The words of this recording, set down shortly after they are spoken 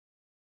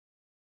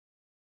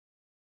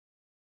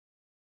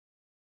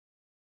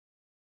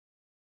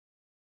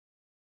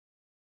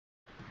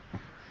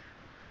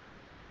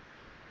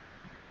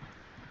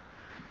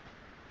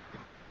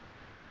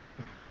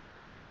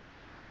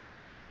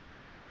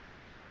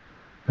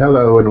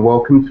Hello and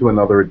welcome to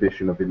another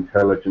edition of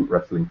Intelligent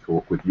Wrestling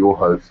Talk with your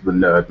host, the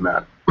Nerd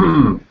Man.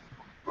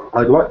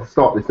 I'd like to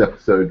start this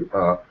episode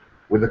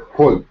with a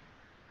quote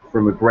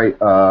from a great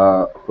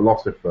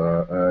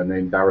philosopher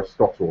named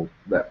Aristotle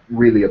that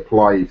really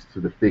applies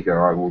to the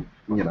figure I will,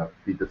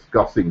 be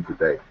discussing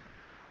today.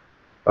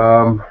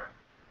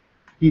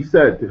 He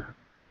said,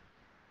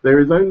 "There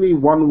is only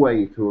one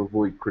way to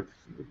avoid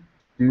criticism: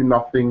 do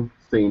nothing,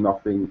 say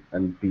nothing,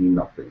 and be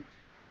nothing."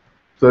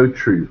 So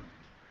true.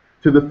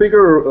 To the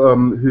figure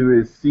who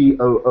is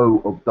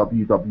COO of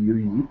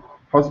WWE,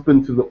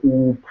 husband to the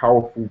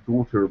all-powerful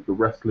daughter of the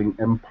wrestling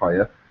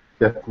empire,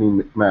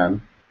 Stephanie McMahon,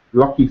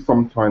 lucky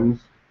sometimes,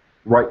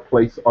 right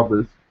place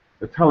others,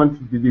 a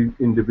talented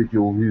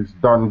individual who's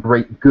done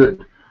great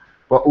good,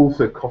 but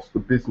also cost the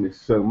business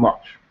so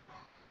much.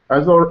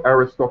 As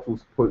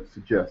Aristotle's quote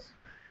suggests,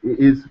 it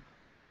is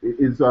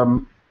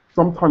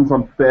sometimes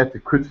unfair to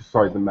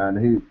criticize a man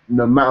who,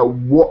 no matter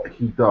what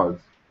he does,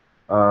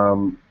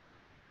 um,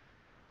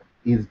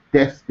 is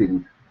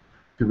destined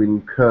to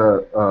incur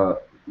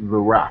the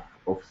wrath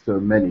of so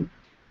many,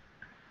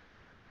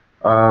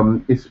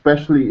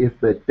 especially if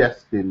they're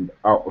destined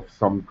out of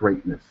some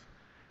greatness.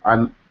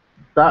 And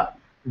that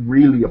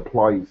really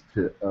applies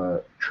to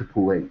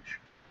Triple H,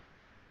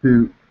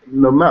 who,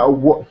 no matter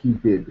what he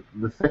did,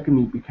 the second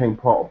he became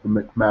part of the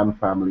McMahon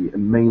family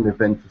and main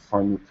eventer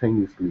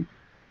simultaneously,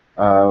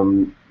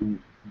 um,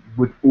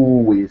 would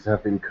always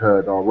have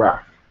incurred our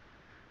wrath.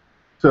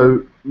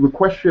 So the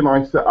question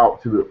I set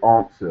out to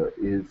answer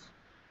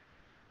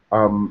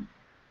um,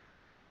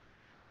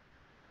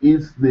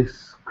 is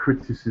this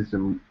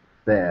criticism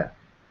fair?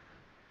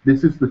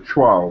 This is the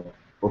trial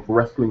of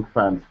wrestling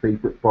fans'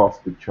 favorite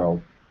bastard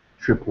child,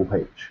 Triple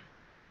H.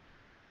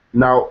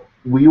 Now,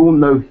 we all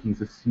know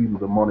he's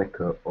assumed the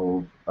moniker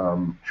of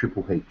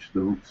Triple H,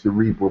 the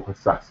cerebral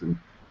assassin,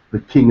 the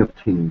king of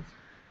kings.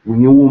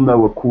 We all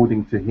know,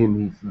 according to him,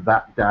 he's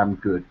that damn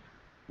good,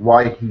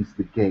 why he's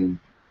the game,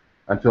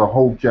 and to a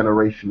whole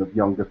generation of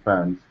younger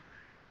fans,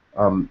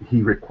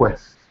 he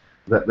requests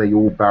that they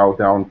all bow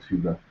down to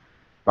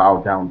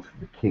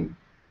the king.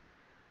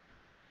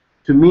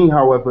 To me,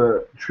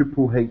 however,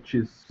 Triple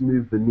H's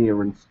smooth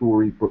veneer and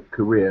storybook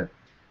career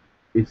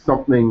is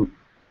something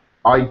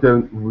I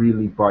don't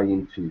really buy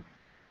into.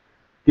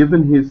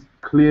 Given his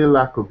clear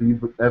lack of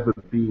ever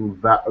being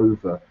that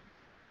over,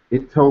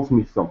 it tells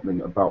me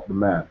something about the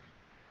man.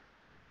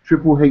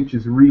 Triple H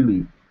is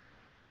really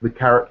the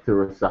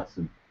character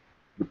assassin,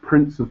 the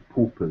prince of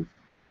paupers,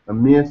 a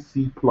mere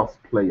C-plus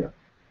player.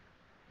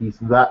 He's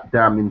that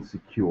damn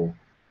insecure,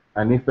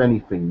 and if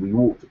anything, we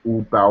ought to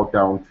all bow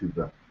down to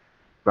the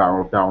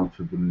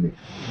myth.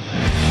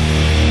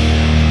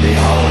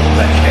 Behold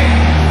the King,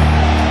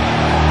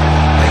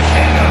 the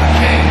King of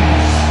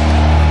Kings.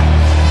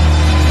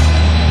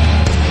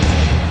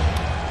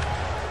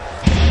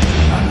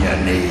 On your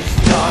knees,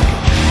 dog.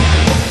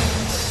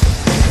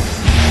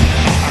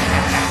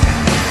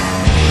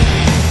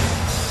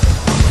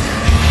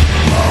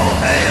 All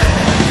hail.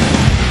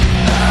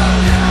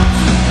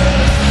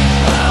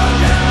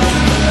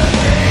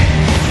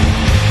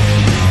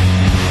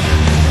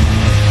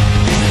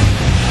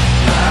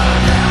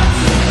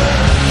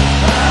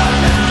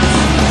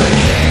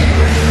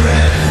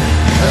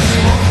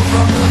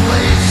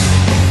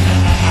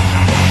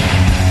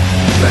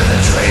 Where the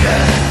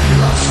traitor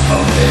lost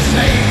both his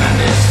name and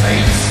his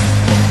face.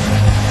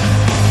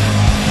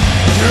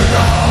 Through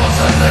the halls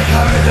and the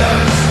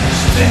corridors,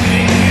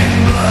 stinking in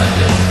blood,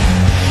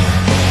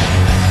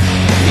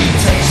 he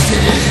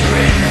tasted his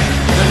grin,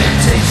 and it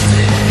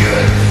tasted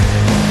good.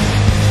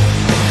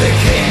 The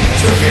king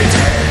took his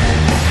head,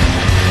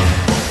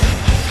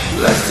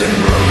 left him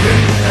broken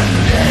and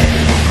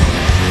dead.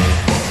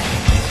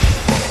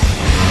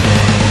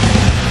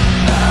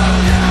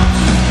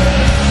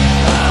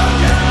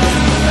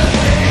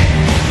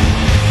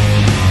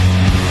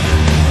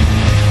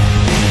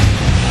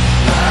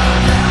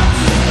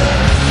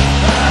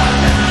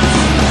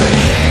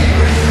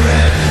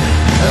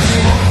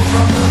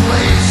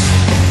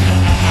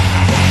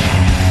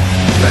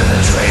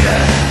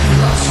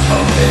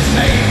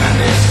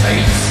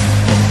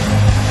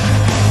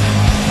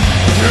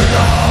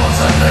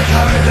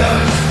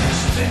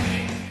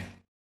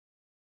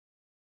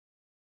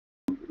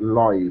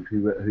 Live,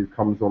 who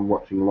comes on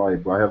watching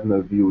live, I have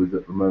no viewers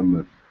at the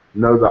moment,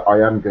 know that I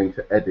am going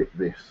to edit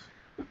this,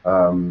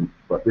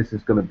 but this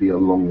is going to be a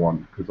long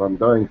one because I'm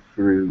going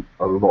through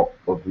a lot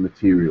of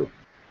material,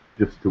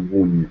 just to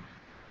warn you.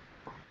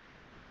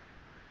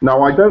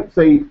 Now, I don't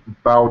say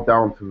bow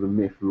down to the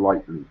myth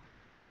lightly.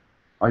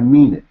 I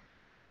mean it.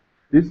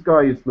 This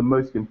guy is the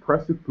most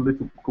impressive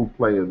political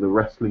player the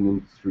wrestling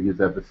industry has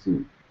ever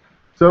seen.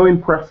 So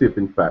impressive,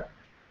 in fact,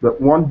 that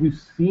one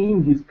who's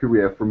seen his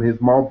career from his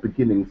mild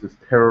beginnings as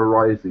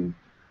terrorizing,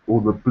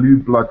 or the blue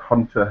blood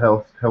hunter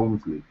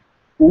Helmsley,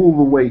 all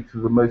the way to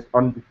the most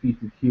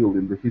undefeated heel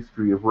in the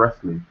history of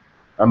wrestling,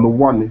 and the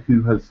one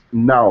who has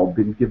now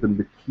been given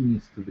the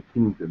keys to the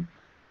kingdom,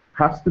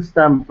 has to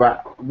stand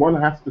back.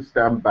 One has to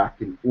stand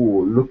back in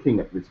awe looking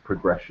at this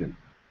progression.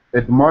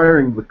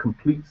 admiring the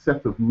complete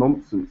set of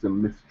nonsense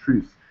and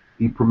mistruths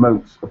he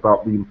promotes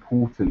about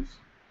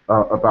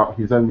about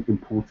his own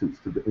importance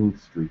to the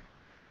industry,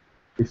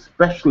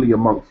 especially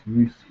amongst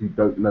youths who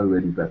don't know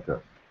any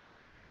better.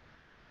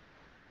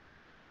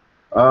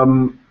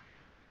 Um,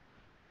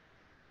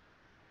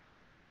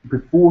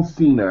 Before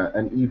Cena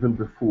and even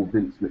before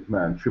Vince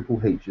McMahon,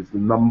 Triple H is the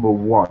number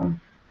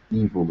one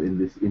evil in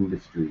this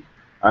industry.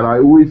 And I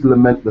always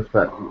lament the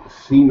fact that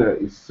Cena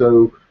is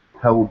so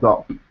held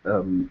up,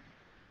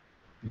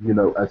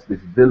 as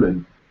this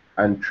villain,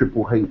 and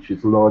Triple H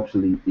is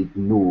largely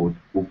ignored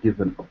or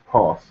given a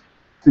pass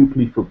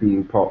simply for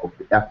being part of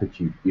the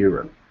Attitude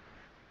Era.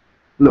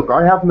 Look,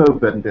 I have no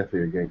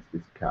vendetta against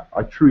this cat.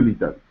 I truly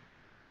don't.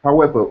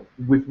 However,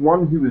 with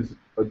one who is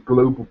a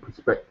global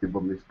perspective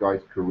on this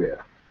guy's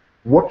career,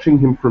 watching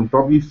him from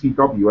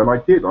WCW,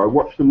 and I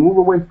watched him all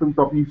the way from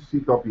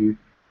WCW,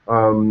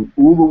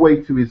 all the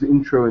way to his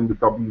intro in the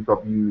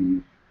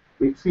WWE.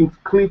 It seems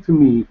clear to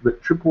me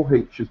that Triple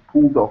H has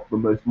pulled off the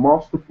most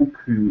masterful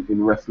coup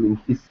in wrestling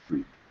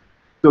history.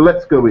 So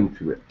let's go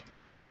into it.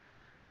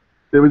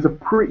 There is a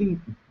pretty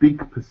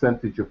big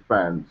percentage of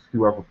fans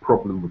who have a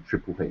problem with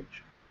Triple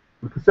H.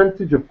 The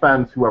percentage of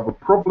fans who have a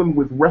problem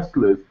with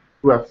wrestlers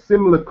who have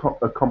similar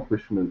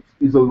accomplishments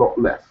is a lot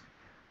less.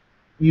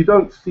 You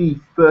don't see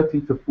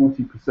 30 to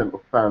 40%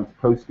 of fans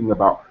posting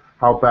about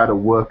how bad a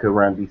worker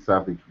Randy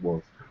Savage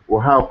was,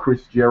 or how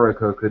Chris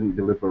Jericho couldn't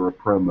deliver a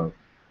promo.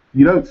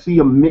 You don't see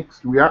a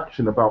mixed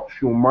reaction about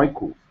Shawn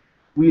Michaels.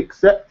 We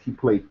accept he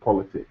played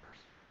politics.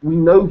 We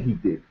know he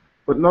did.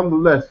 But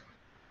nonetheless,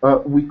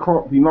 we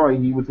can't deny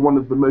he was one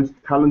of the most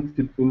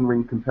talented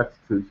in-ring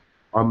competitors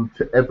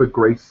to ever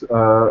grace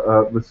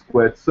the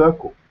squared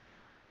circle.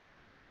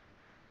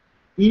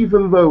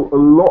 Even though a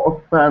lot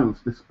of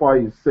fans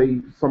despise, say,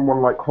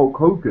 someone like Hulk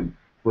Hogan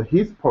for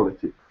his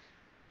politics,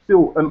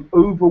 still an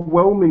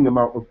overwhelming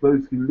amount of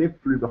those who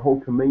lived through the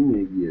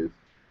Hulkamania years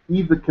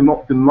either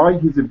cannot deny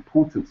his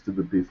importance to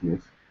the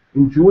business,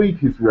 enjoyed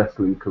his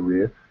wrestling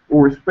career,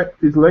 or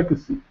respect his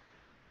legacy.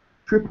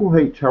 Triple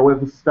H,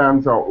 however,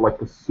 stands out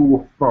like a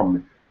sore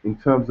thumb in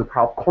terms of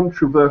how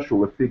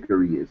controversial a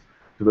figure he is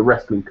to the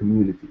wrestling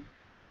community,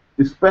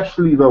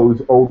 especially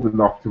those old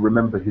enough to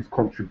remember his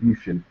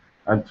contribution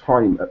and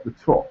time at the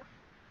top.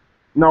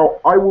 Now,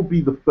 I will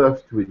be the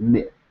first to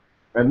admit,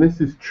 and this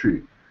is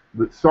true,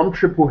 that some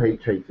Triple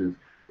H haters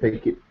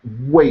take it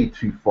way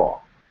too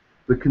far.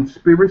 The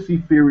conspiracy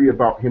theory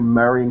about him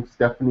marrying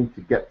Stephanie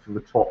to get to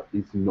the top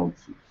is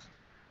nonsense.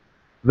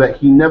 That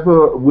he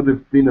never would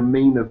have been a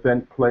main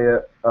event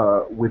player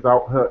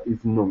without her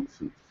is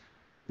nonsense.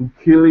 He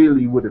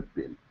clearly would have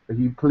been.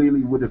 He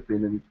clearly would have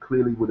been, and he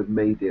clearly would have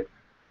made it,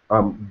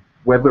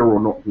 whether or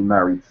not he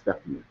married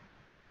Stephanie.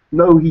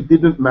 No, he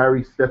didn't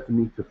marry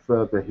Stephanie to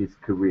further his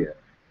career.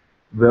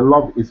 Their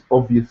love is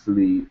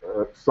obviously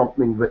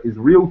something that is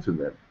real to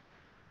them,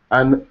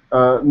 and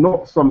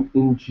not some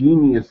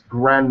ingenious,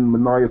 grand,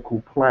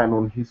 maniacal plan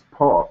on his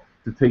part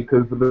to take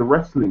over the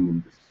wrestling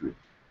industry.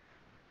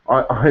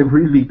 I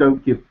really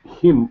don't give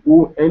him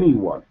or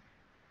anyone,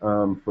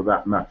 for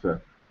that matter,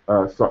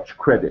 such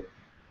credit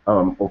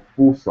or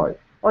foresight.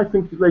 I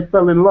think they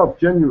fell in love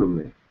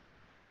genuinely,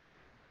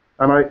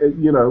 and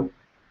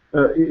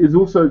it is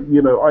also,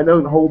 I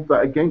don't hold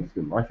that against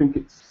him. I think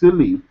it's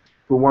silly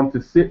for one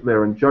to sit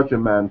there and judge a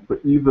man for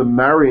even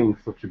marrying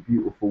such a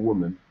beautiful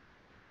woman,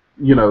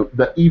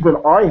 that even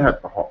I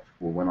had the hots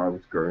for when I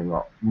was growing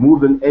up, more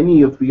than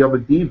any of the other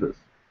divas.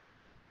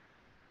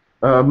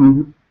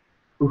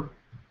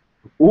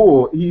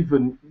 Or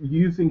even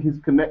using his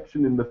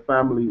connection in the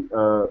family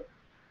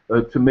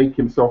to make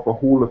himself a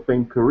Hall of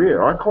Fame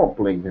career. I can't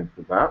blame him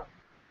for that.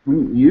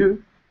 Wouldn't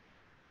you?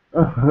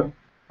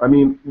 I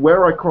mean,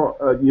 where I can't,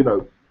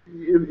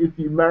 if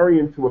you marry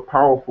into a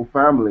powerful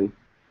family,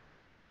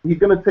 you're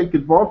going to take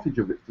advantage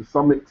of it to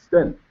some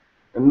extent,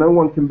 and no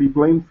one can be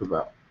blamed for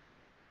that.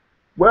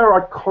 Where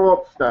I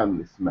can't stand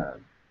this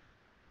man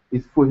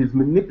is for his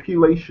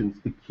manipulations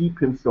to keep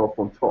himself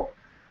on top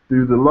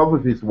through the love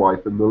of his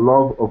wife and the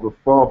love of a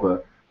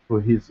father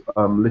for his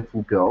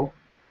little girl.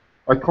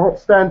 I can't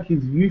stand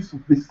his use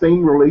of this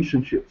same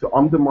relationship to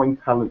undermine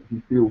talent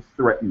he feels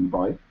threatened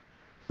by,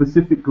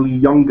 specifically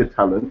younger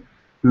talent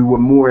who were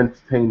more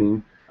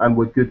entertaining and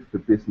were good for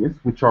business,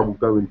 which I will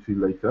go into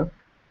later.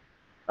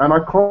 And I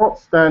can't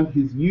stand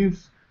his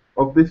use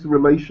of this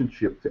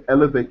relationship to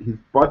elevate his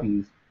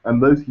buddies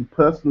and those he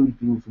personally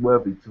deems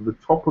worthy to the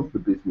top of the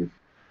business,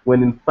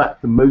 when in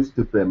fact most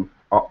of them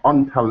are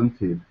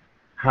untalented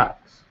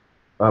hacks,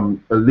 a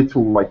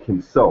little like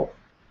himself.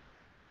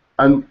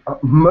 And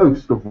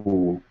most of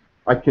all,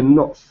 I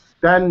cannot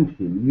stand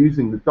him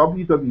using the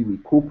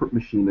WWE corporate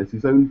machine as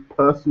his own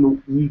personal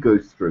ego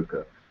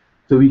stroker,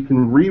 so he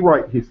can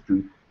rewrite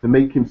history to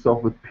make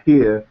himself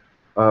appear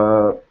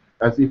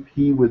as if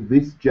he were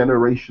this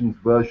generation's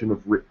version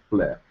of Ric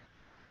Flair.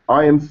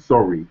 I am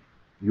sorry,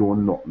 you're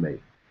not me.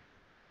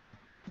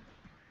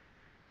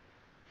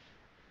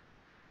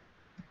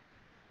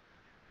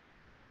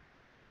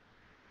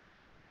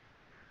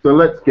 So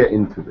let's get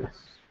into this.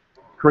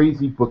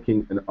 crazy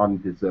booking and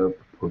undeserved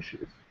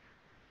pushes.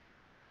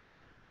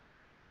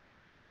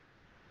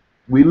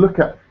 We look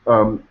at,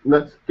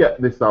 let's get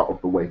this out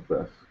of the way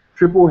first.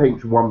 Triple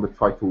H won the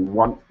title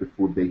once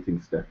before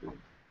dating Stephanie.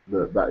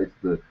 That is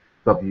the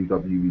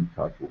WWE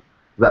title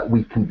that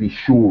we can be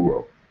sure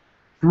of.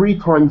 3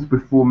 times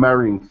before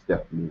marrying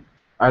Stephanie,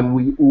 and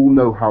we all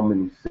know how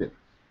many since.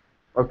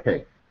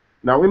 Okay,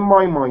 now in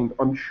my mind,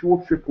 I'm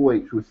sure Triple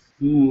H was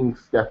seeing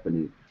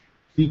Stephanie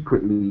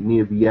secretly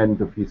near the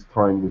end of his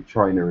time with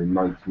China in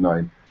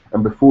 '99,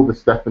 and before the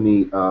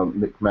Stephanie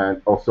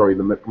the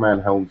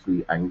McMahon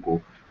Helmsley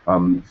angle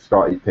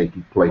started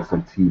taking place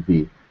on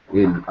TV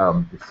in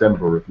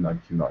December of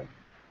 '99.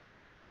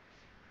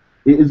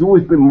 It has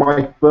always been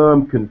my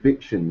firm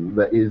conviction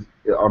that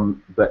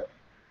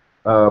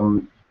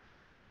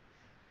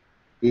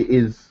it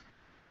is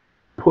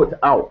put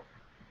out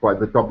by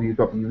the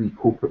WWE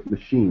corporate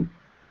machine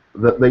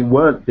that they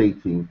weren't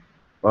dating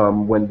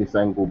when this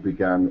angle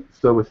began,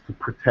 so as to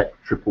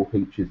protect Triple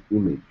H's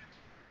image.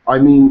 I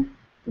mean,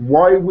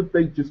 why would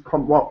they just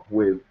come up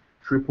with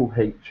Triple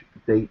H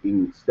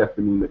dating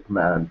Stephanie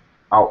McMahon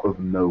out of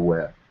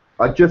nowhere?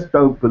 I just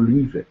don't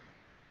believe it.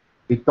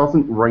 It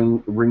doesn't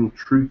ring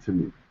true to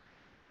me.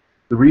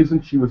 The reason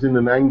she was in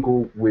an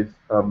angle with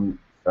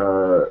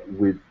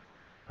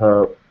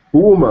her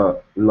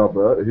former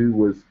lover, who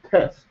was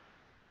Test,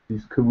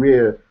 whose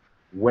career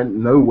went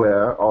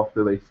nowhere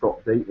after they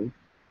stopped dating,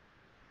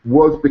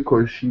 was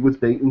because she was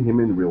dating him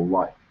in real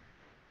life.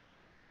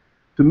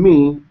 To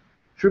me,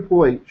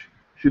 Triple H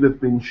should have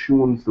been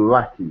Shawn's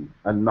lackey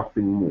and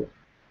nothing more.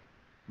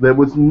 There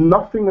was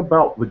nothing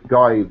about the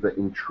guy that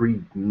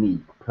intrigued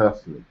me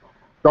personally.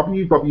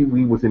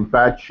 WWE was in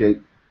bad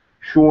shape,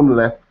 Shawn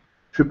left,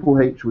 Triple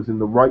H was in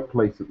the right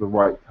place at the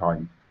right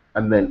time,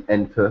 and then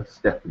enter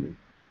Stephanie.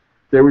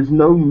 There is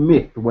no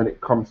myth when it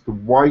comes to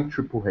why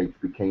Triple H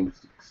became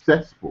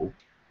successful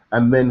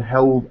and then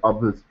held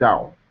others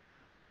down.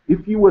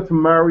 If you were to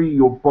marry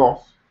your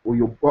boss or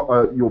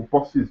your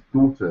boss's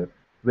daughter,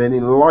 then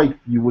in life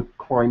you would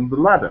climb the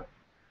ladder.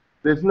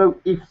 There's no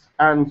ifs,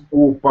 ands,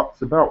 or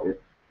buts about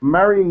it.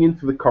 Marrying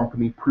into the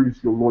company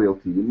proves your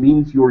loyalty. It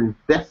means you're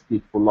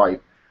invested for life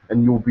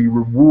and you'll be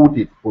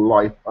rewarded for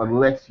life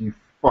unless you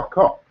fuck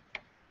up.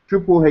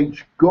 Triple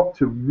H got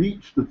to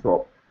reach the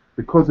top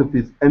because of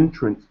his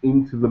entrance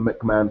into the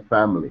McMahon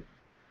family.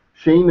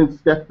 Shane and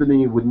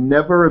Stephanie would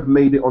never have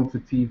made it onto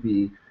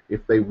TV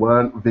if they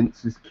weren't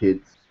Vince's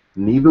kids.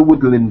 Neither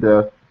would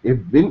Linda. If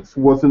Vince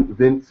wasn't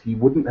Vince, he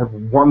wouldn't have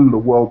won the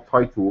world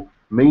title,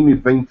 main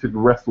evented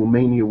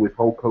WrestleMania with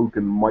Hulk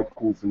Hogan,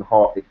 Michaels, and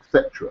Hart,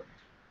 etc.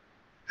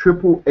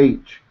 Triple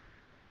H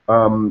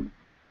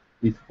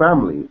is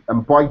family,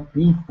 and by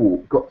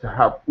default got to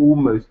have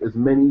almost as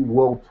many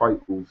world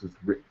titles as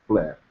Ric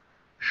Flair.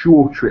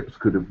 Sure, Trips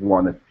could have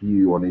won a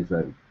few on his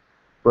own,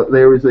 but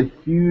there is a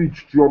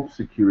huge job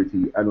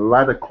security and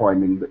ladder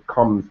climbing that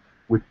comes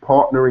with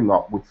partnering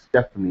up with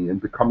Stephanie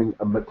and becoming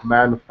a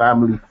McMahon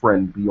family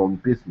friend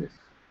beyond business.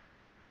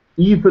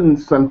 Even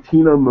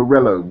Santino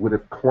Marella would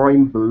have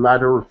climbed the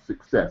ladder of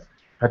success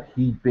had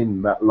he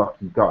been that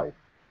lucky guy.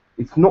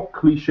 It's not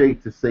cliche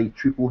to say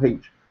Triple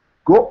H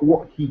got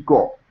what he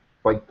got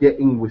by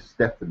getting with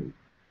Stephanie.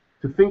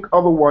 To think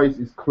otherwise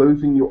is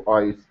closing your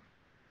eyes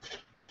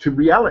to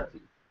reality.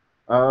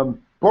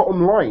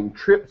 Bottom line,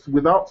 Trips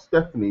without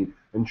Stephanie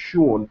and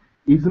Shawn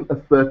isn't a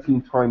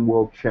 13-time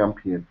world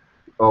champion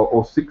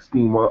or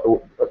 16.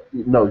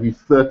 No, he's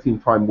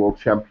 13-time world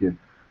champion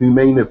who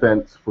main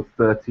events for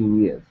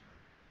 13 years.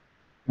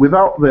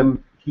 Without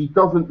them, he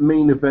doesn't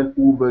main event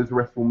all those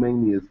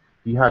WrestleManias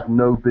he had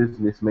no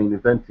business main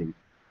eventing,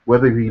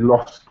 whether he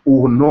lost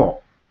or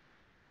not.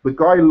 The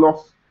guy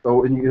lost,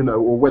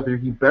 or whether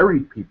he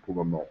buried people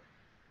or not.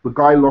 The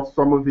guy lost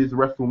some of his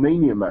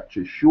WrestleMania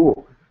matches,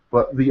 sure,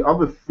 but the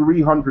other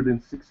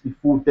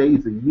 364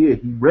 days a year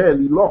he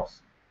rarely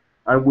lost,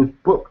 and was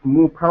booked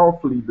more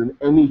powerfully than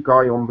any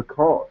guy on the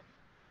card.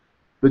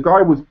 The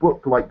guy was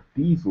booked like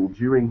Diesel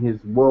during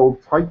his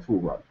world title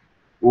run,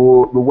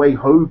 or the way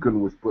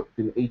Hogan was booked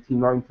in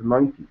 89 to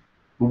 90,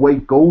 the way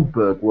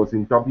Goldberg was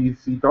in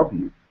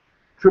WCW.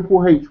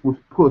 Triple H was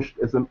pushed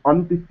as an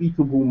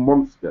undefeatable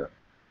monster,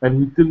 and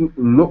he didn't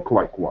look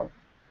like one.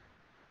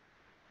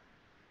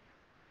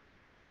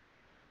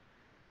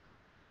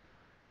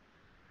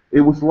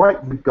 It was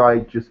like the guy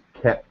just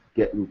kept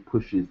getting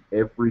pushes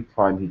every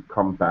time he'd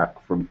come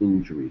back from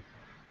injury.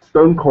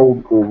 Stone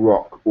Cold or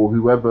Rock or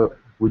whoever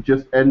would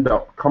just end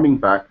up coming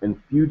back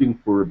and feuding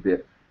for a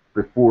bit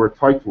before a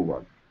title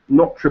run.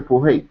 Not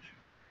Triple H.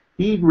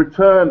 He'd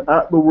return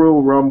at the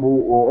Royal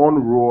Rumble or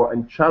on Raw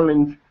and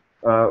challenge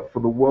for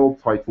the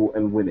world title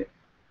and win it.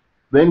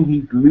 Then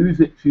he'd lose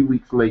it 2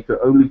 weeks later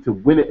only to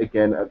win it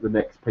again at the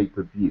next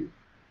pay-per-view.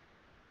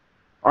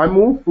 I'm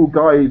all for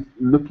guys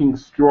looking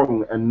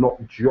strong and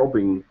not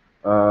jobbing.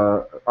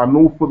 I'm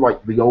all for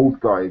like the old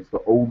guys, the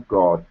old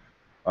guard,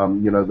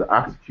 the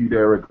Attitude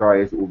Era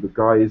guys or the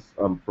guys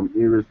from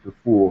eras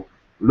before,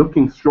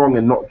 looking strong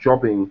and not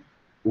jobbing,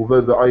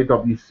 although the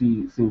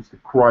IWC seems to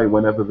cry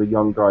whenever the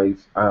young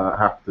guys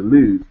have to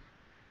lose.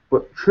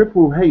 But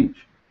Triple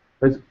H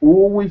has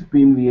always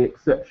been the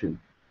exception.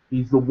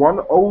 He's the one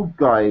old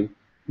guy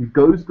who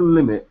goes the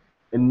limit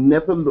and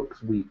never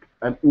looks weak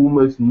and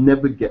almost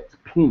never gets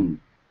pinned.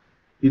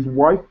 His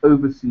wife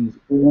oversees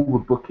all the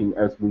booking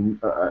as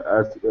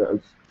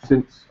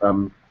since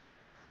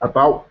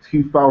about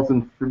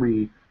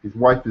 2003. His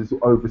wife has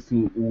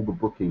overseen all the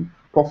booking.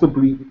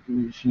 Possibly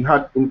she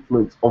had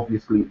influence,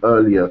 obviously,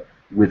 earlier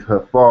with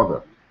her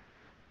father.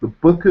 The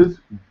bookers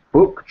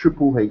book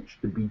Triple H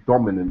to be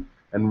dominant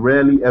and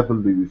rarely ever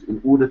lose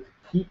in order to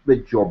keep their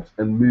jobs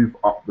and move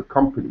up the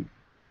company.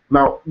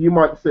 Now, you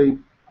might say,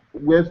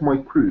 where's my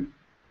proof?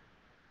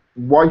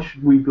 Why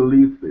should we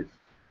believe this?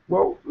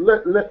 Well,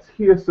 let's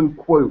hear some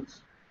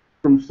quotes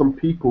from some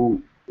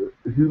people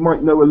who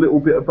might know a little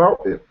bit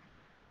about it.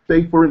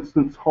 Say, for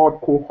instance,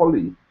 Hardcore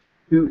Holly,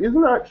 who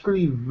doesn't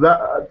actually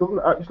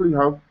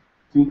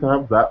seem to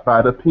have that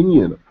bad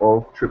opinion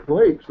of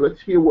Triple H.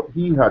 Let's hear what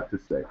he had to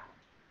say.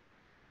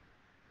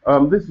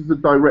 This is a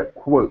direct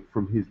quote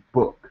from his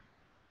book.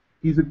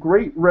 He's a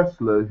great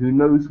wrestler who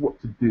knows what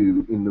to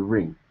do in the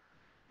ring.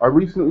 I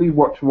recently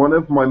watched one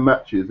of my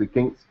matches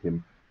against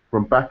him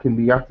from back in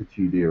the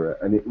Attitude Era,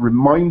 and it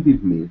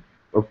reminded me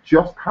of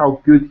just how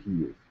good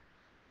he is.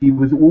 He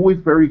was always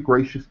very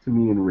gracious to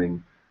me in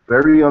ring,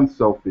 very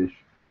unselfish,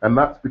 and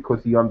that's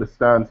because he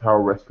understands how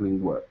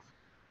wrestling works.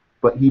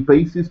 But he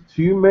bases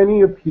too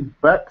many of his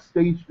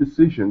backstage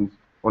decisions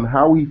on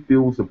how he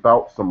feels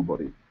about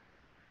somebody.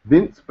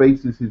 Vince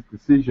bases his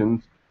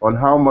decisions on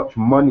how much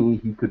money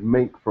he could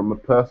make from a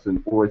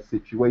person or a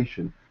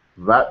situation.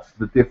 That's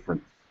the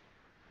difference.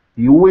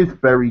 He always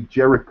buried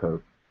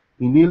Jericho.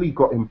 He nearly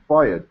got him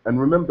fired. And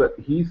remember,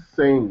 he's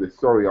saying this.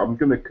 Sorry, I'm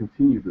going to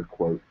continue the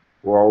quote,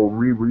 or I'll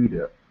reread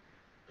it.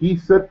 He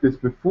said this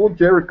before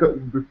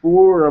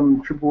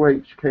Triple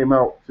H came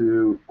out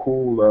to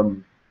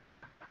call,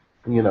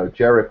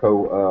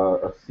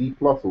 Jericho a C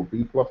plus or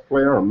B plus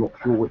player. I'm not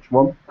sure which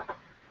one.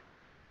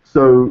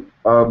 So,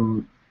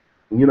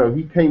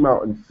 he came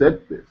out and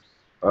said this,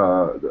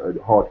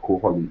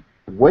 Hardcore Holly,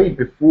 way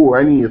before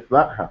any of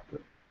that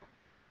happened.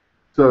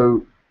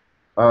 So,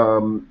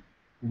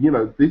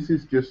 this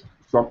is just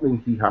something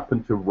he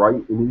happened to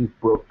write in his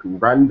book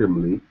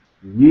randomly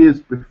years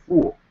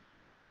before.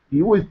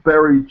 He always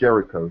buried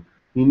Jericho.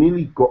 He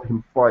nearly got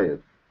him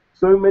fired.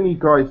 So many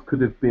guys could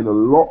have been a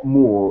lot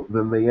more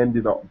than they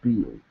ended up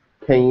being.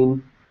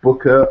 Kane,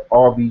 Booker,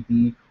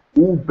 RVD,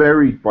 all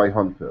buried by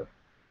Hunter.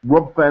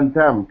 Rob Van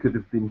Dam could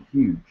have been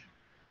huge.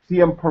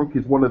 CM Punk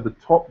is one of the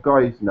top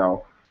guys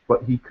now,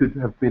 but he could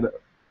have been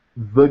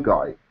the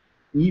guy,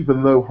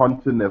 even though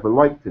Hunter never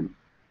liked him.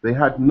 They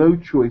had no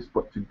choice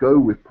but to go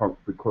with Punk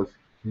because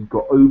he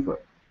got over.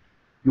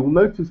 You'll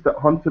notice that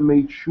Hunter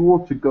made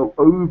sure to go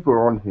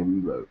over on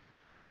him, though,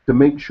 to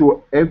make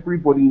sure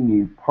everybody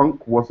knew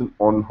Punk wasn't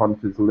on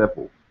Hunter's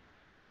level.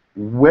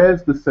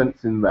 Where's the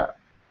sense in that?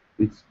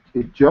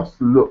 It just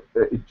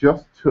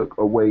took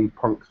away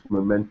Punk's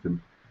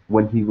momentum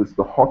when he was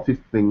the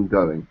hottest thing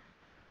going.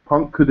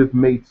 Punk could have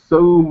made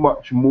so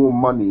much more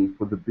money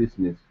for the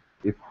business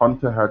if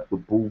Hunter had the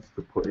balls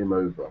to put him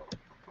over.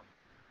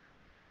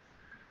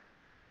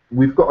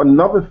 We've got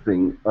another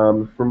thing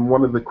from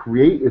one of the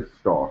creative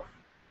staff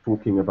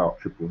talking about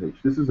Triple H.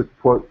 This is a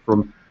quote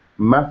from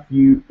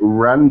Matthew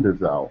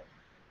Randazzo,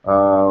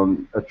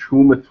 a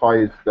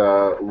traumatized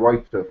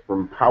writer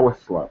from Power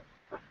Slam,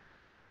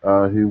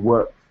 who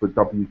worked for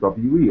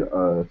WWE at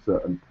a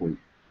certain point.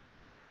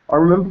 I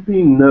remember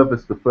being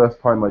nervous the first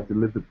time I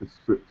delivered the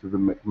script to the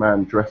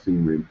McMahon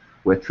dressing room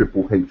where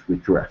Triple H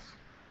would dress.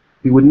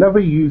 He would never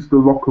use the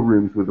locker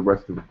rooms with the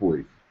rest of the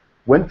boys.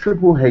 When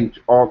Triple H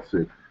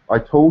answered, I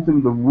told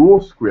him the Raw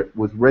script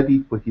was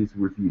ready for his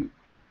review.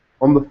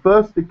 On the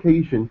first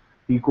occasion,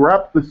 he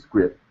grabbed the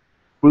script,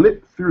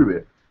 flipped through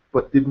it,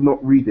 but did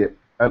not read it,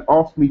 and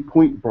asked me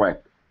point blank,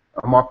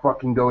 am I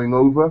fucking going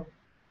over?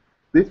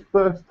 This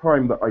first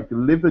time that I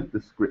delivered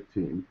the script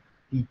to him,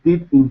 he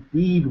did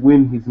indeed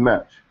win his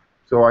match,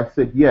 so I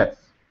said yes.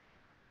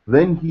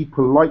 Then he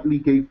politely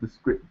gave the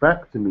script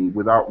back to me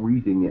without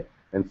reading it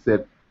and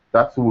said,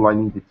 that's all I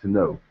needed to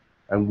know,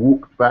 and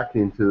walked back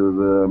into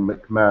the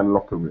McMahon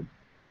locker room.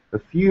 A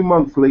few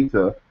months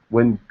later,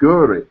 when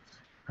Goritz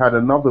had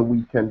another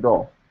weekend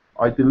off,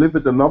 I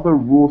delivered another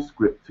Raw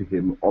script to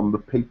him on the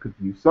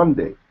pay-per-view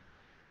Sunday.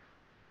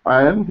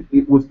 And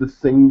it was the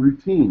same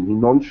routine. He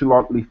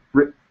nonchalantly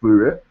flipped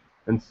through it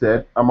and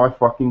said, am I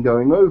fucking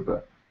going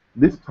over?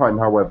 This time,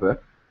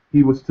 however,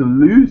 he was to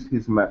lose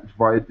his match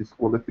via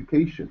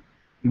disqualification.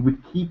 He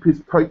would keep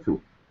his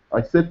title.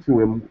 I said to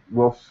him,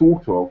 well,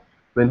 sort of.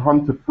 Then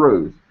Hunter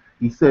froze.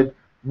 He said,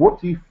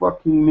 what do you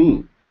fucking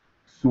mean?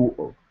 Sort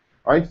of.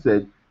 I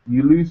said,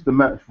 you lose the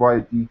match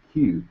via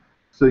DQ,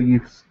 so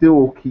you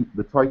still keep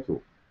the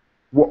title.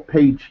 What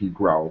page? He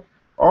growled.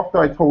 After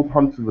I told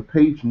Hunter the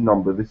page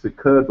number this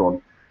occurred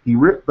on, he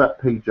ripped that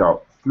page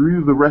out,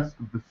 threw the rest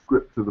of the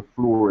script to the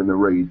floor in a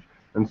rage,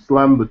 and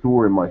slammed the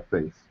door in my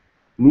face.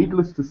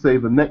 Needless to say,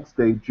 the next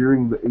day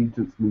during the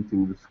agents'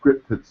 meeting, the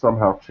script had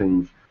somehow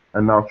changed,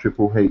 and now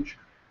Triple H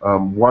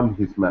won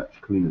his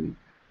match cleanly.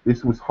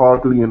 This was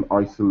hardly an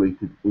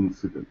isolated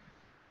incident.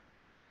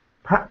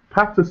 Pat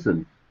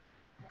Patterson,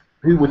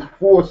 who was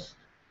forced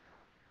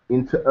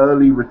into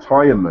early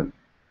retirement,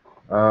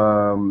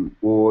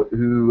 or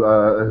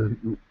who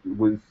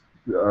was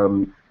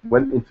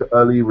went into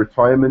early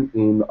retirement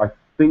in, I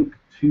think,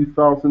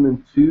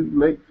 2002,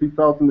 late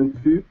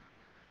 2002,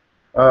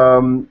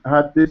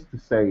 had this to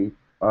say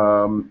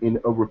in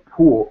a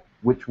report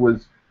which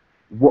was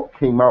what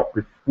came out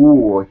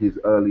before his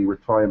early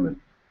retirement.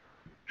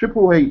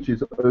 Triple H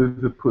is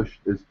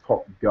overpushed as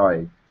top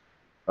guy.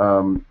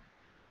 Um,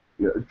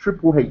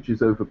 Triple H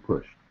is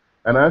overpushed,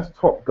 and as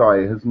top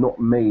guy has not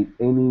made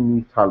any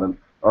new talent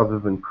other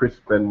than Chris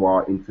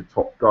Benoit into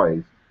top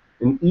guys.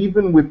 And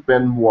even with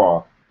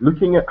Benoit,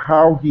 looking at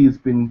how he has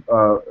been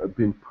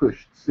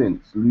pushed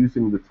since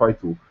losing the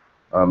title,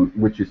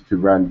 which is to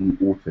Randy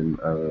Orton,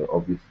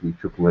 obviously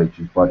Triple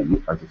H's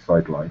buddy, as a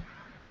sideline.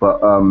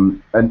 But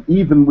and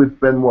even with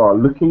Benoit,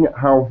 looking at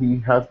how he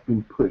has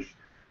been pushed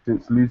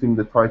since losing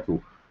the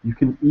title, you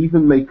can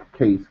even make a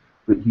case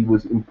that he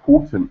was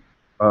important,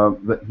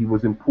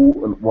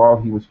 while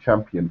he was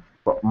champion,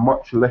 but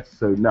much less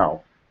so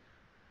now.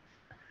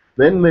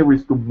 Then there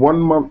is the 1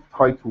 month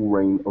title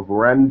reign of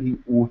Randy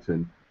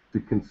Orton to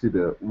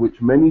consider,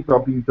 which many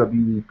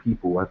WWE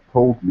people have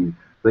told me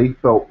they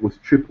felt was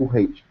Triple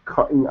H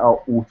cutting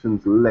out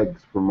Orton's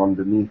legs from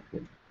underneath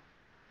him.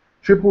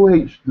 Triple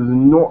H does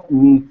not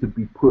need to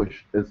be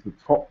pushed as the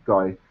top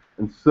guy,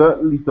 and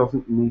certainly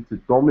doesn't need to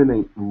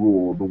dominate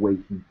Raw the way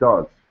he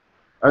does.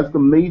 As the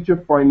major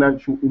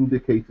financial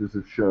indicators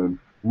have shown,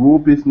 Raw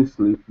business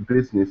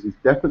is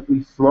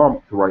definitely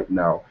slumped right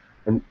now,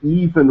 and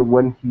even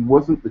when he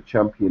wasn't the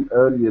champion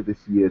earlier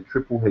this year,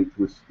 Triple H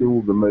was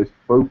still the most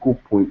focal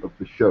point of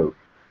the show,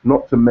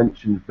 not to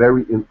mention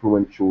very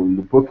influential in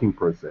the booking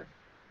process.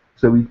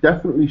 So he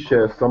definitely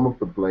shares some of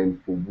the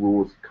blame for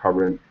Raw's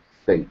current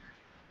state.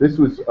 This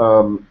was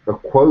a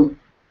quote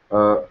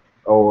or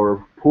a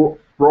report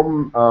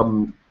from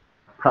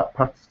Pat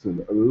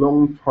Patterson, a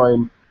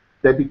long-time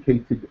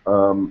dedicated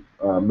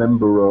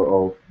member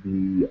of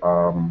the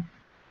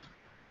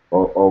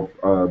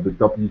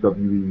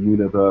WWE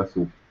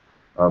Universal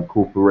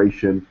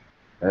Corporation.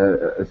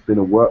 Has been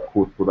a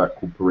workhorse for that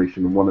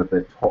corporation and one of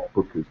their top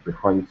bookers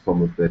behind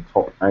some of their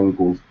top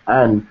angles,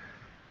 and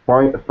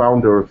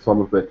founder of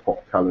some of their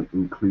top talent,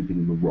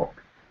 including The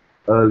Rock.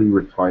 Early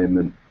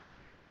retirement,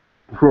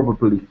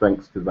 probably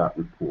thanks to that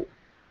report.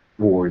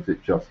 Or is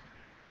it just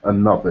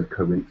another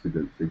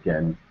coincidence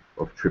again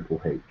of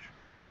Triple H?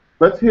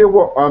 Let's hear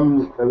what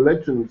a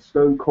legend,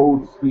 Stone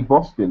Cold Steve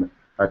Austin,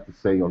 had to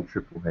say on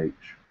Triple H.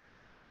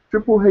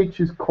 Triple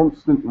H's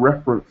constant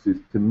references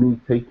to me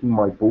taking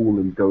my ball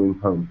and going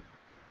home.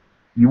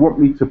 You want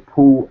me to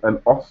pull an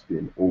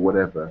Austin or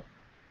whatever.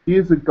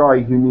 Here's a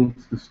guy who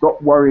needs to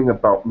stop worrying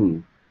about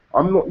me.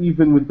 I'm not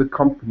even with the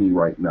company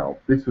right now.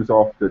 This was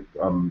after,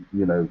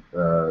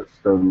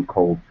 Stone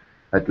Cold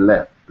had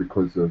left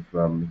because of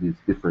his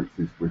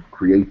differences with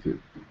creative.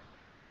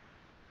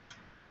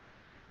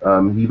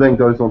 He then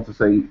goes on to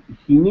say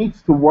he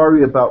needs to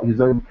worry about his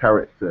own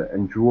character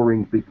and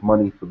drawing big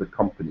money for the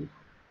company.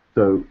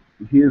 So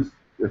here's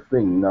the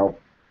thing. Now,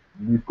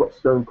 we've got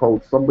Stone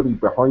Cold, somebody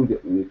behind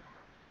it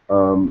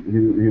all,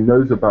 who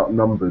knows about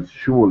numbers,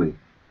 surely,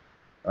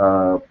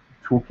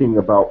 talking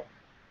about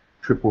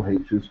Triple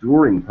H's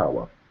drawing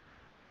power.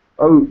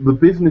 Oh, the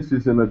business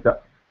is in and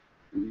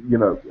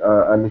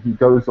he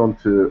goes on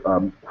to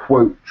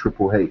quote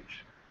Triple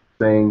H,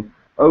 saying,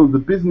 "Oh, the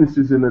business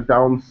is in a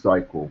down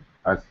cycle,"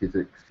 as his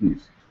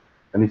excuse.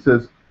 And he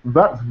says,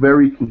 that's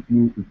very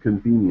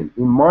convenient.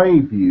 In my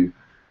view,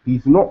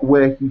 he's not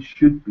where he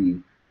should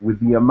be with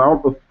the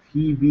amount of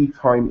TV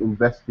time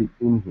invested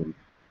in him.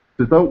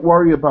 So don't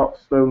worry about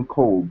Stone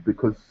Cold,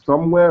 because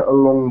somewhere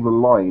along the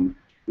line,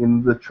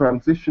 in the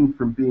transition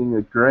from being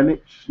a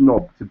Greenwich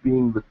snob to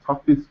being the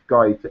toughest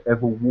guy to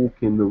ever walk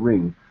in the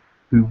ring,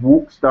 who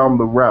walks down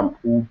the ramp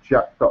all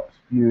jacked up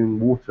spewing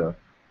water,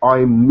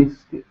 I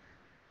missed it.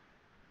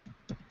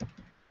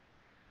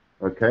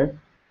 Okay?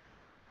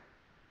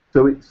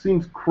 So it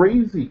seems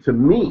crazy to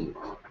me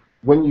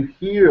when you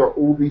hear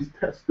all these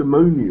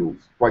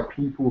testimonials by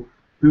people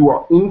who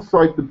are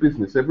inside the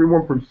business,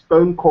 everyone from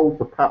Stone Cold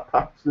to Pat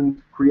Patterson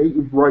to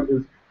creative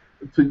writers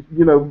to,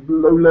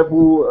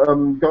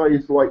 low-level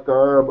guys like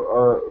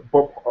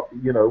Bob,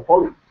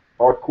 Holly,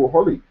 Hardcore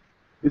Holly.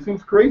 It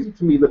seems crazy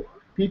to me that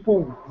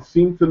people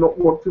seem to not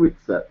want to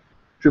accept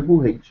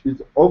Triple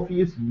H's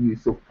obvious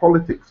use of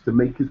politics to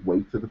make his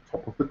way to the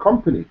top of the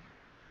company.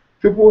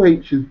 Triple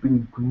H has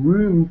been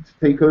groomed to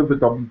take over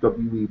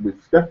WWE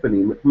with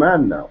Stephanie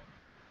McMahon now.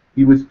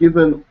 He was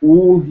given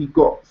all he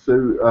got so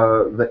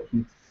that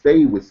he'd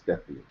stay with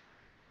Stephanie.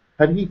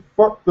 Had he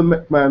fucked the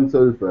McMahons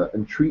over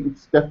and treated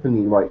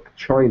Stephanie like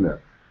China,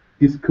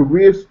 his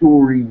career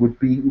story would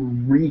be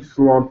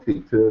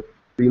re-slanted to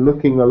be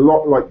looking a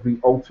lot like the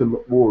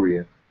Ultimate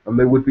Warrior, and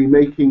they would be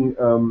making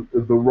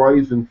the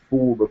Rise and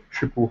Fall of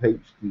Triple H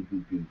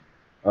DVD,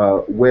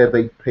 where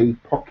they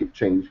paid pocket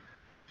change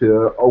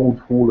to old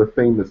Hall of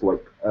Famers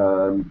like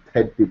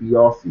Ted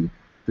DiBiase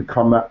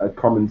to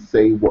come and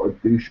say what a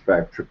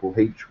douchebag Triple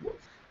H was.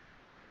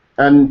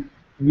 And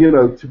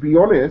to be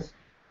honest,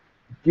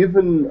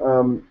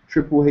 given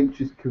Triple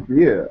H's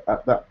career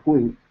at that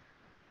point,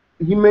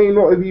 he may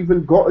not have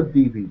even got a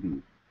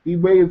DVD. He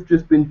may have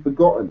just been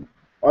forgotten.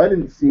 I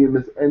didn't see him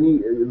as any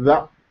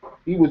that.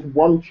 He was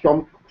one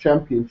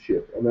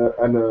championship and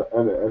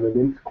an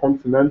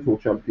intercontinental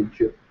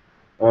championship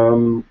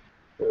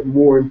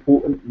more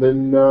important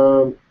than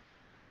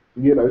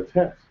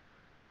Test.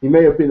 He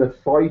may have been a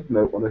side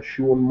note on a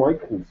Shawn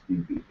Michaels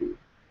DVD.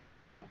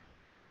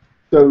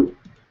 So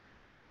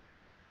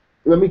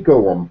let me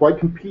go on. By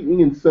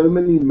competing in so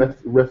many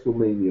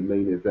WrestleMania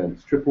main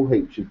events, Triple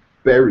H is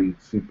buried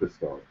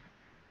superstar.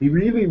 He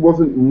really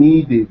wasn't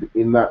needed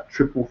in that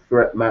triple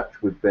threat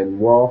match with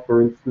Benoit,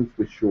 for instance,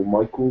 with Shawn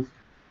Michaels.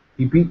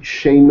 He beat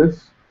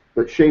Sheamus,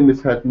 but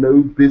Sheamus had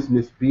no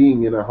business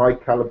being in a high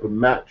caliber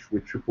match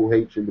with Triple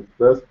H in the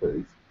first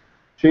place.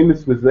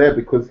 Sheamus was there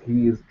because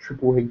he is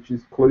Triple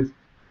H's close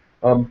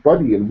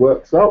buddy and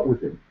works out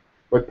with him.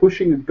 By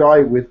pushing a guy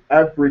with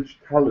average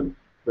talent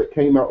that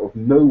came out of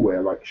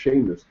nowhere like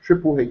Sheamus,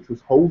 Triple H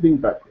was holding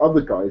back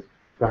other guys,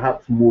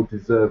 perhaps more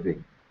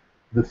deserving.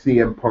 The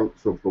CM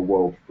Punks of the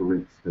world, for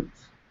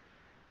instance.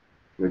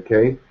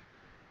 Okay?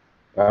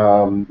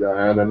 And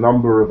a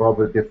number of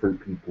other different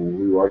people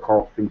who I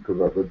can't think of,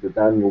 the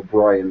Daniel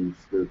Bryans,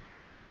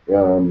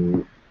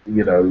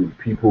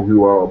 people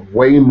who are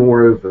way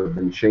more over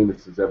than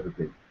Sheamus has ever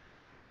been.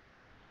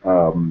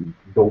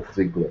 Dolph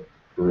Ziggler,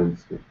 for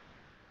instance.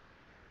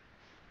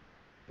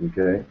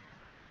 Okay?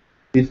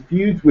 His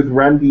feuds with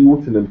Randy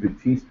Orton and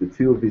Batista,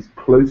 two of his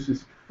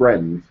closest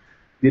friends,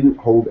 didn't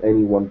hold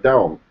anyone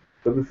down.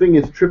 But the thing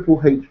is, Triple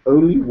H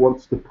only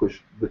wants to push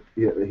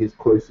his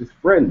closest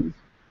friends.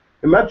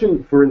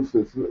 Imagine, for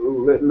instance,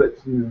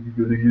 let's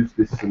use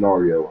this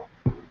scenario.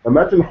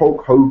 Imagine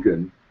Hulk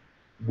Hogan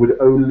would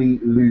only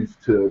lose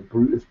to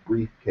Brutus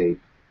Beefcake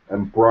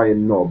and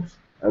Brian Knobbs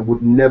and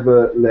would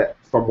never let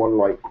someone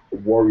like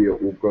Warrior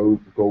or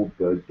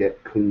Goldberg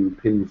get clean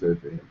pins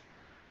over him.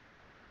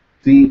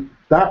 See,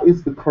 that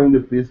is the kind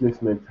of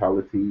business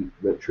mentality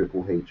that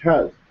Triple H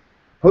has.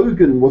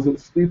 Hogan wasn't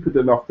stupid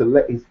enough to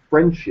let his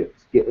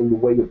friendships get in the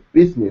way of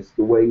business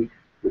the way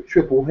that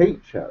Triple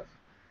H has.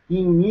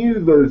 He knew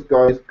those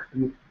guys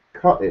couldn't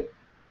cut it,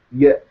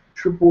 yet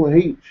Triple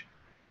H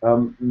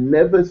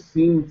never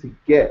seemed to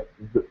get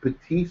that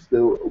Batista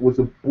was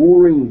a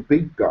boring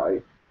big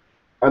guy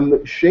and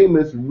that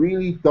Sheamus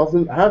really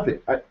doesn't have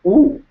it at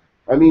all.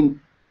 I mean,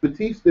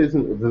 Batista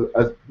isn't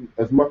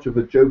as much of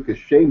a joke as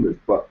Sheamus,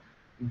 but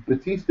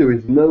Batista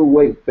is no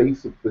way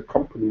face of the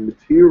company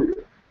material.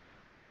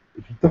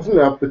 He doesn't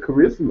have the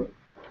charisma.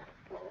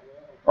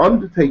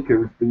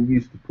 Undertaker has been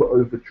used to put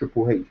over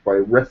Triple H by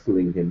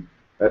wrestling him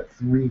at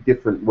 3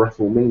 different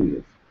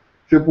WrestleManias.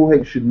 Triple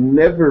H should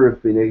never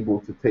have been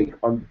able to take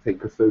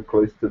Undertaker so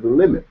close to the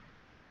limit.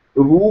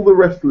 Of all the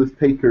wrestlers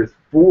Taker has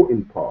fought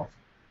in past,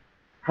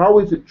 how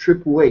is it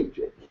Triple H,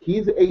 at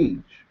his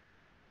age,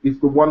 is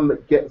the one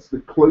that gets the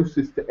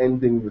closest to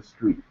ending the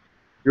streak?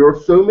 There are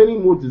so many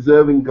more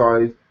deserving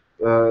guys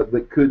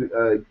that could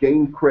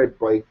gain cred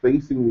by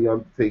facing The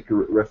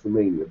Undertaker at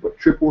WrestleMania, but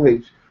Triple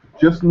H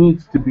just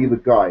needs to be the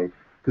guy,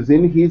 because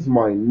in his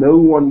mind, no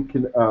one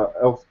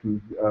else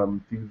can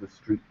do the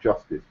streak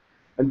justice.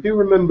 And do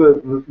remember,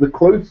 the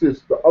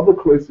other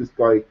closest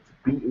guy to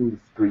beating the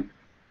streak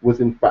was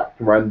in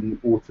fact Randy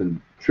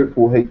Orton,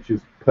 Triple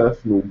H's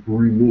personal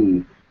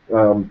groomie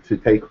to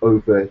take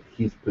over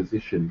his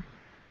position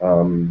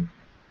in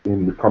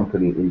the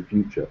company in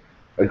future.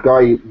 A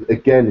guy,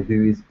 again,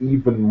 who is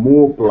even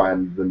more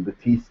bland than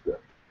Batista.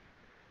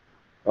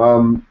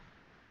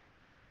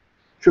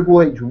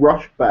 Triple H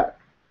rushed back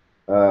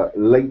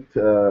late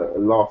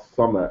last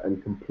summer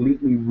and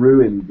completely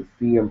ruined the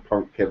CM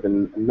Punk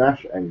Kevin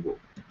Nash angle.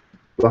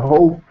 The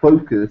whole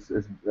focus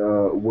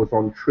was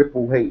on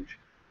Triple H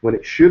when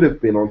it should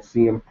have been on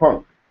CM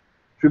Punk.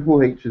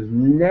 Triple H has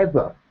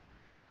never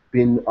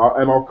been,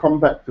 and I'll come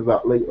back to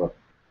that later,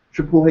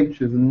 Triple H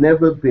has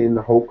never been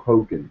Hulk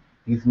Hogan.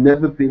 He's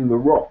never been The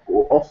Rock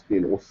or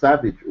Austin or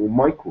Savage or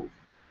Michaels.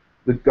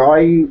 The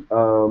guy,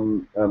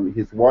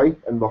 his wife,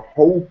 and the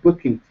whole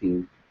booking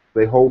team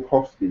they hold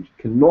hostage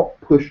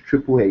cannot push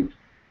Triple H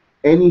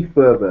any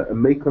further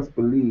and make us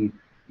believe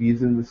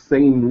he's in the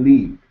same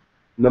league.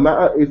 No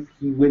matter if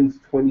he wins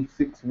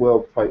 26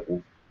 world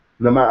titles,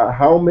 no matter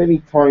how many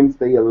times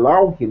they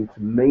allow him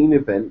to main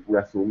event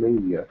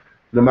WrestleMania,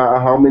 no matter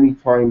how many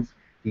times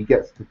he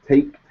gets to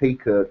take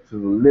Taker to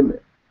the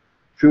limit,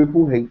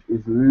 Triple H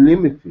is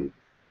limited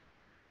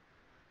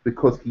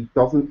because he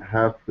doesn't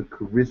have the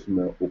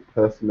charisma or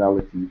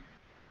personality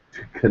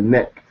to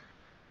connect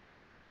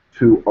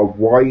to a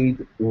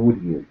wide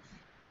audience.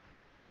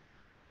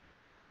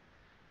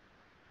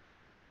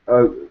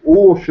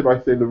 Or should I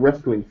say the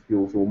wrestling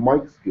skills or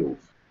mic skills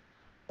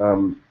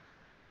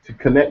to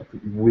connect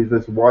with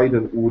as wide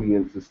an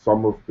audience as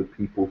some of the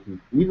people who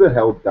either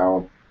held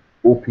down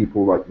or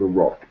people like The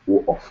Rock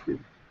or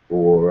Austin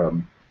or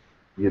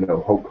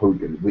Hulk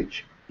Hogan,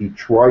 which he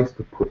tries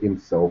to put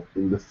himself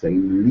in the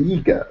same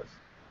league as.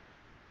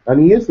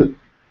 And he isn't.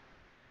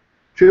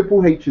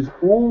 Triple H has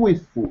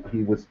always thought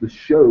he was the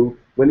show,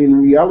 when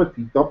in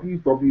reality,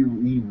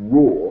 WWE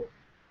Raw,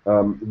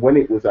 when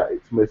it was at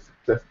its most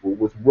successful,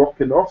 was Rock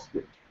and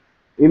Austin.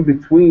 In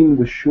between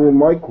was Shawn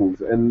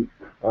Michaels, and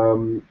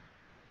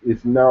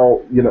is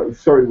now,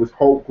 sorry, it was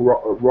Hulk,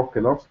 Rock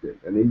and Austin,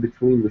 and in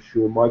between was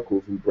Shawn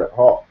Michaels and Bret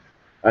Hart.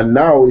 And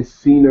now is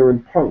Cena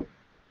and Punk.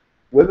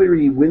 Whether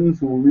he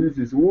wins or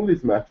loses all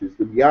his matches,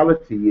 the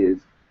reality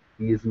is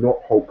he is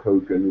not Hulk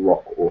Hogan,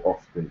 Rock, or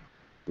Austin,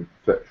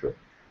 etc.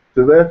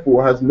 So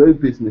therefore has no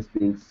business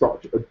being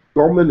such a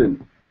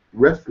dominant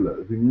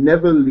wrestler who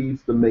never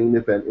leaves the main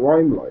event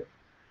limelight.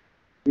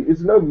 It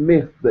is no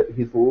myth that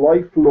his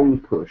lifelong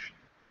push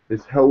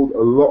has held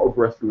a lot of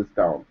wrestlers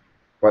down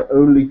by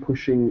only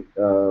pushing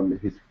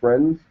his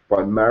friends,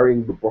 by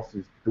marrying the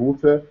boss's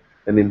daughter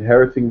and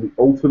inheriting the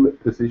ultimate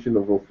position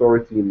of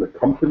authority in the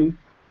company,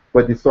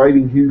 by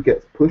deciding who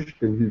gets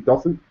pushed and who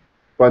doesn't,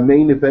 by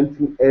main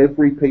eventing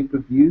every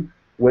pay-per-view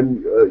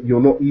when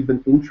you're not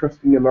even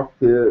interesting enough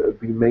to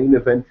be main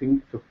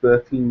eventing for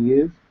 13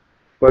 years,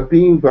 by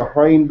being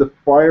behind the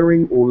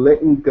firing or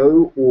letting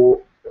go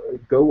or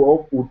go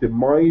of or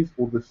demise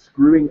or the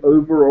screwing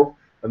over of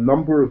a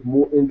number of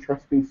more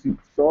interesting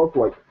superstars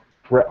like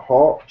Bret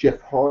Hart,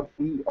 Jeff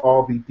Hardy,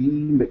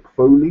 RVD, Mick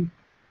Foley,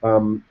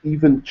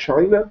 even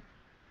China,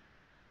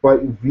 by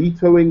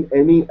vetoing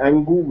any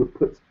angle that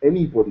puts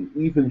anybody,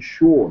 even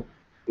Shawn,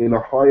 in a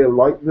higher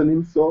light than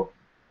himself.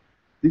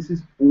 This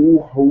is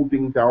all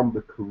holding down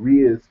the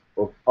careers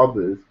of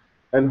others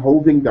and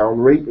holding down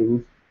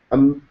ratings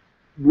and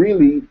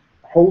really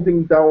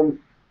holding down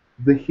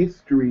the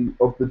history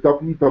of the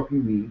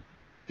WWE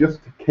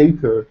just to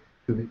cater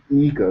to the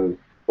ego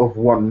of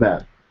one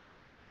man.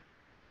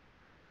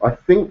 I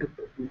think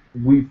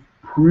we've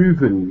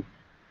proven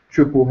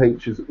Triple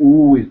H has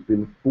always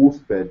been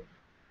force-fed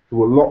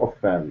to a lot of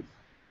fans.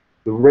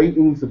 The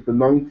ratings of the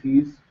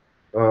 90s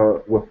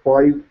were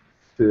 5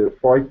 to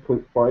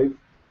 5.5.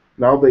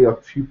 Now they are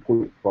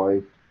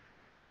 2.5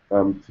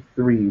 to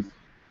 3s,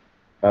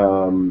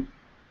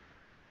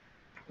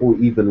 or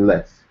even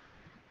less.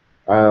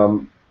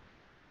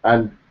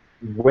 And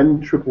when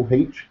Triple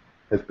H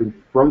has been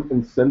front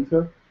and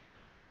center,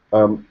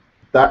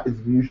 that is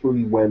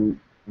usually when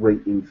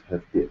ratings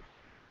have dipped.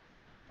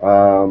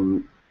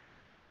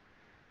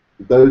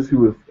 Those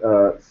who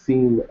have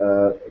seen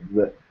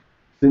that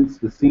since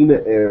the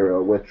Cena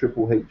era, where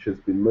Triple H has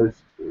been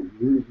most,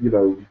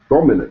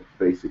 dominant,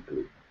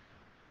 basically,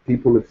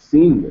 people have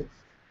seen this.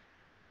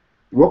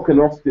 Rock and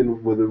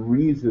Austin were the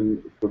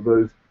reason for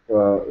the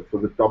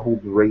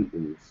doubled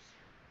ratings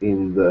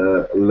in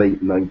the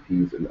late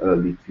 90s and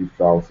early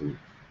 2000s.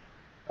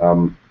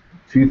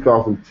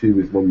 2002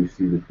 is when you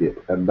see the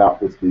dip, and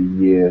that was the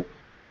year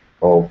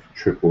of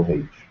Triple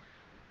H.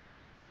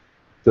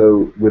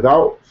 So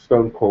without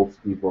Stone Cold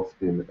Steve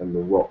Austin and The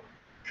Rock,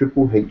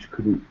 Triple H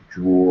couldn't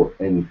draw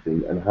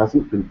anything and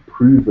hasn't been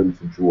proven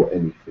to draw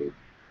anything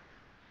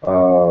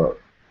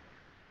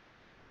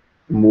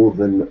more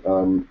than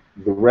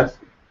the rest,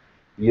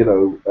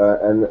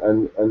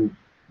 and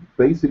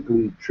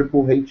basically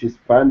Triple H's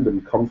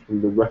fandom comes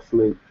from the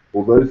wrestling,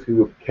 or those who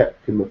have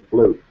kept him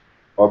afloat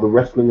are the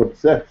wrestling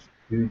obsessed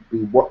who'd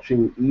be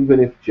watching even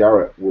if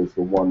Jarrett was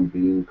the one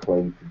being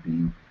claimed to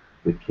be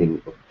the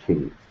King of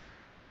Kings.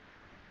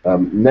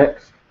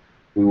 Next,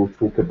 we will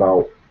talk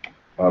about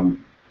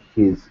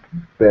his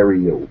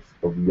burials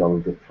of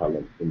younger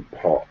talent in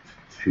part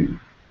 2.